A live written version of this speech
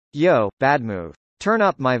Yo, bad move. Turn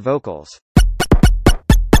up my vocals.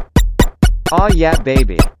 Aw yeah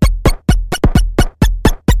baby.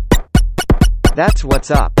 That's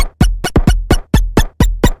what's up.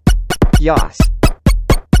 Yas.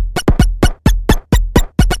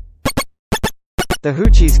 The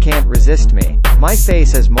hoochies can't resist me. My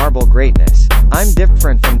face has marble greatness. I'm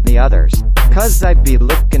different from the others. Cause I be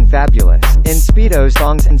lookin' fabulous. In Speedos,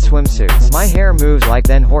 thongs and swimsuits. My hair moves like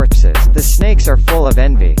then horses. The snakes are full of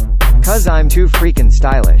envy. Cause I'm too freaking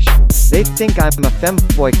stylish. They think I'm a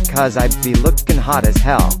femboy cause I be lookin' hot as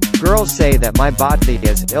hell. Girls say that my body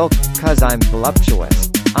is ill cause I'm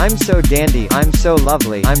voluptuous. I'm so dandy, I'm so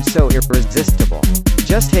lovely, I'm so irresistible.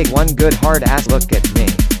 Just take one good hard ass look at me.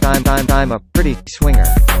 I'm a pretty swinger.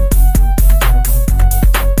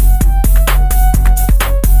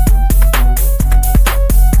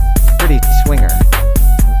 Pretty swinger.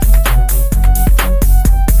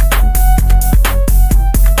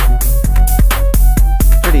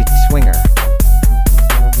 Pretty swinger.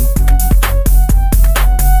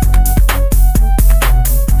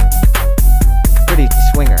 Pretty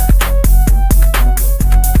swinger.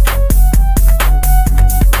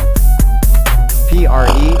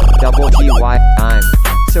 P-R-E-double-T-Y. I'm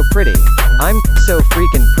so pretty. I'm so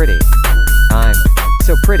freaking pretty. I'm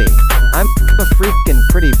so pretty. I'm a freaking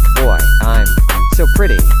pretty boy. I'm so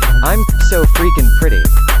pretty. I'm so freaking pretty.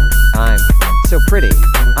 I'm so pretty.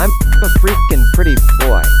 I'm a freaking pretty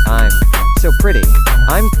boy. I'm so pretty.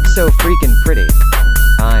 I'm so freaking pretty.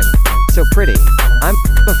 I'm so pretty. I'm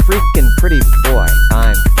a freaking pretty boy.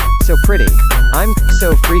 I'm so pretty. I'm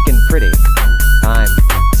so freaking pretty. I'm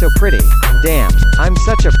so pretty. Damn, I'm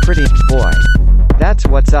such a pretty boy. That's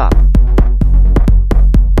what's up.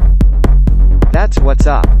 That's what's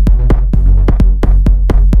up.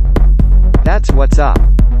 That's what's up.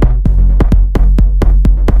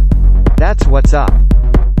 That's what's up.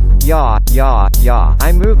 Yaw, yaw, yaw.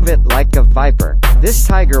 I move it like a viper. This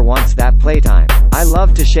tiger wants that playtime. I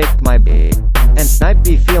love to shake my bee. And I'd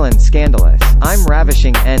be feeling scandalous. I'm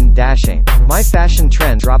ravishing and dashing. My fashion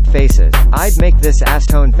trends drop faces. I'd make this ass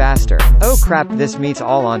tone faster. Oh crap, this meat's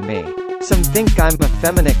all on me. Some think I'm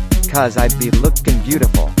effeminate, cause I'd be looking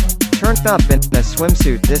beautiful. Turned up in a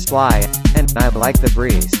swimsuit this fly, and I like the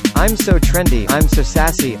breeze. I'm so trendy, I'm so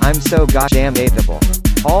sassy, I'm so goddamn dateable.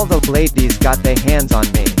 All the ladies got their hands on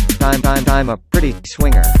me. I'm a pretty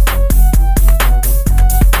swinger.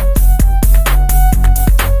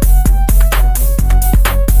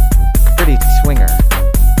 Pretty swinger.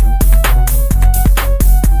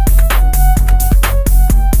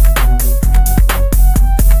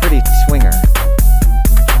 Pretty swinger.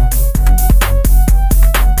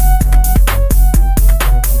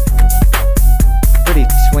 Pretty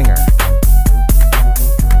swinger.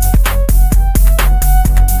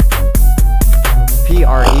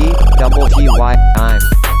 P-R-E-double-T-Y. I'm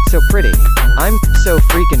so pretty. I'm so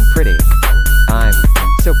freaking pretty. I'm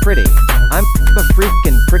so pretty. I'm a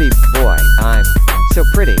freaking pretty boy. I'm so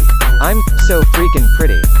pretty. I'm so freaking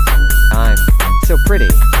pretty. I'm so pretty.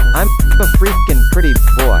 I'm a freaking pretty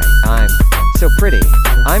boy. I'm so pretty.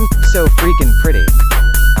 I'm so freaking pretty.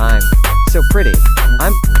 I'm so pretty.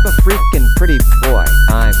 I'm a freaking pretty boy.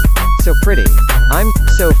 I'm so pretty. I'm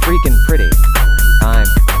so freaking pretty. I'm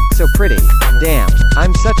so pretty. Damn,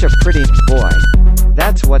 I'm such a pretty boy.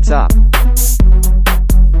 That's what's up.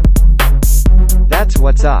 That's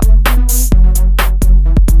what's up.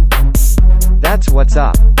 That's what's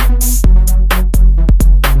up.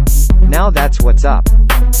 Now that's what's up.